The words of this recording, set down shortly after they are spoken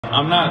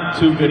I'm not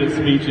too good at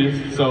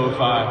speeches, so if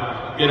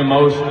I get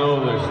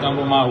emotional or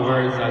stumble my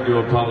words, I do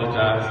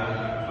apologize.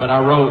 But I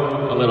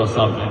wrote a little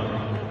something.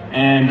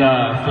 And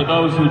for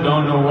those who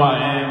don't know who I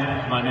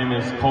am, my name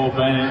is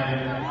Bennett.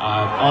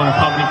 I own a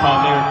company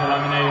called Lyrical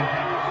Lemonade.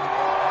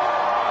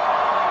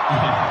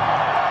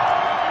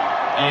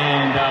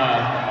 And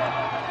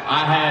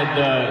I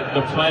had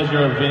the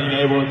pleasure of being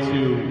able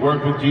to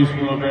work with Juice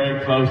WRLD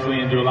very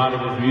closely and do a lot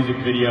of his music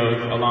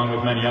videos along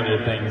with many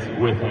other things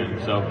with him.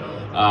 So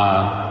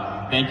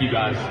thank you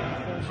guys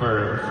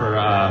for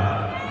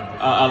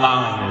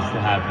allowing this to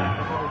happen.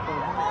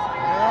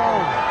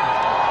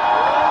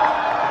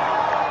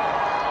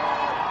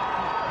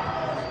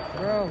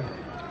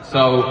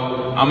 So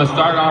I'm gonna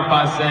start off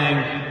by saying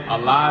a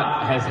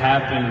lot has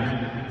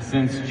happened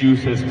since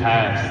Juice has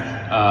passed.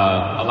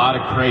 A lot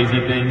of crazy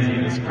things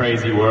in this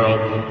crazy world,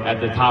 at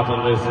the top of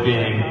the list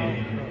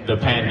being the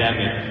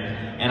pandemic.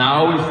 And I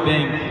always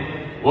think,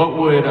 what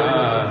would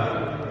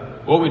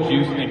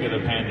Juice think of the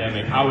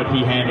pandemic? How would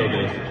he handle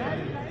this?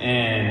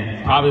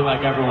 And probably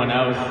like everyone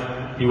else,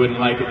 he wouldn't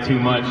like it too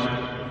much.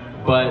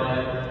 But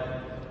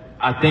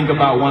I think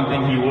about one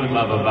thing he would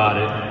love about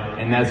it,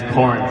 and that's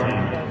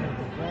quarantine.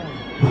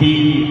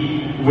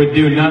 He would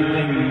do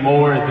nothing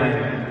more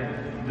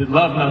than,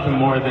 love nothing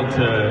more than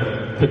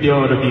to be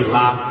able to be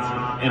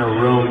locked in a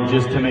room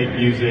just to make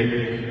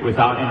music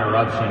without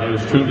interruption. It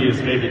was truly his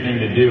favorite thing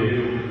to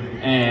do.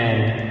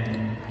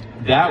 And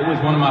that was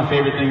one of my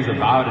favorite things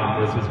about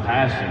him, was his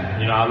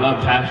passion. You know, I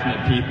love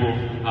passionate people.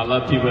 I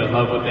love people that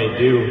love what they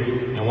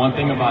do. And one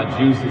thing about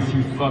Juice is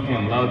he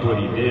fucking loved what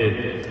he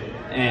did.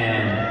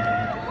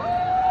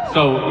 And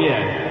so,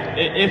 yeah,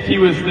 if he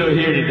was still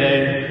here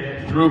today,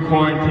 through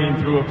quarantine,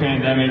 through a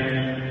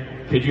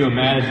pandemic, could you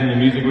imagine the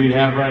music we'd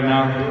have right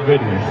now?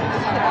 Goodness.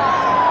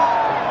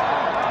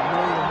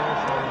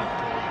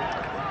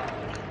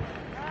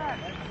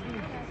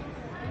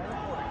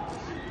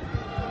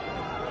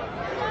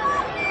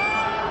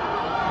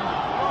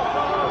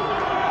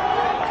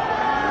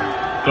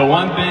 The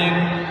one thing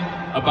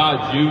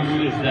about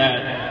Juice is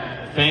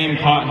that fame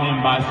caught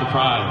him by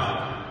surprise.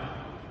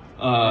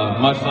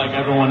 Much like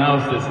everyone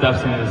else that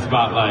steps into the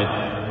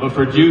spotlight. But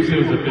for Juice, it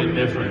was a bit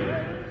different.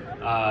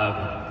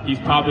 He's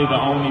probably the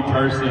only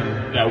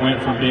person that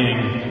went from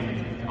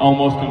being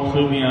almost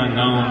completely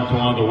unknown to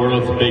one of the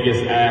world's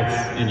biggest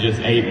acts in just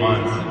 8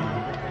 months.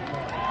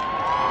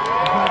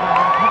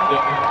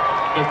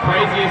 The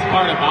craziest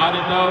part about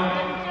it,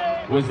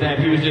 though, was that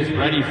he was just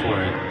ready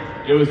for it.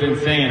 It was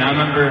insane. I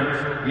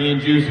remember me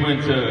and Juice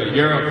went to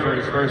Europe for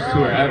his first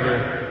tour ever,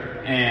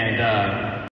 and